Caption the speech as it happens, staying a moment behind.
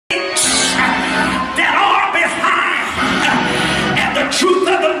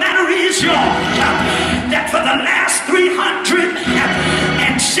sure that for the last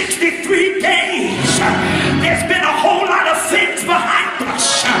 363 days, there's been a whole lot of things behind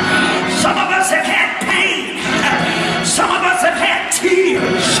us. Some of us have had pain. Some of us have had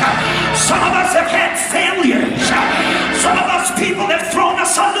tears. Some of us have had failures. Some of us people have thrown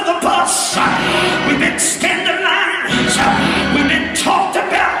us under the bus. We've been scandalized. We've been talked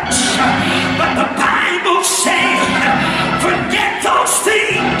about. But the Bible says, forget those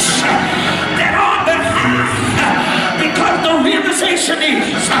things that are behind, because the realization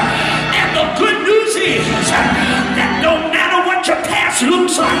is, and the good news is, that no matter what your past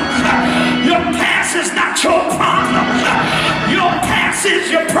looks like, your past is not your problem. Your past is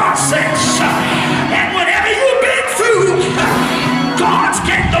your process. And whatever you've been through, God's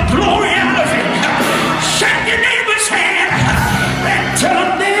getting the glory out of it. Shake your neighbor's hand and tell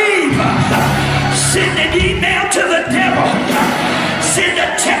a neighbor, send an email to the devil, send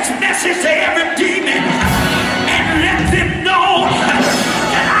a text message to every demon, and let them know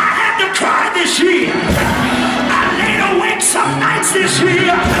that I had to cry this year. I laid awake some nights this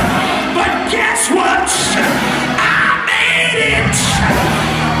year.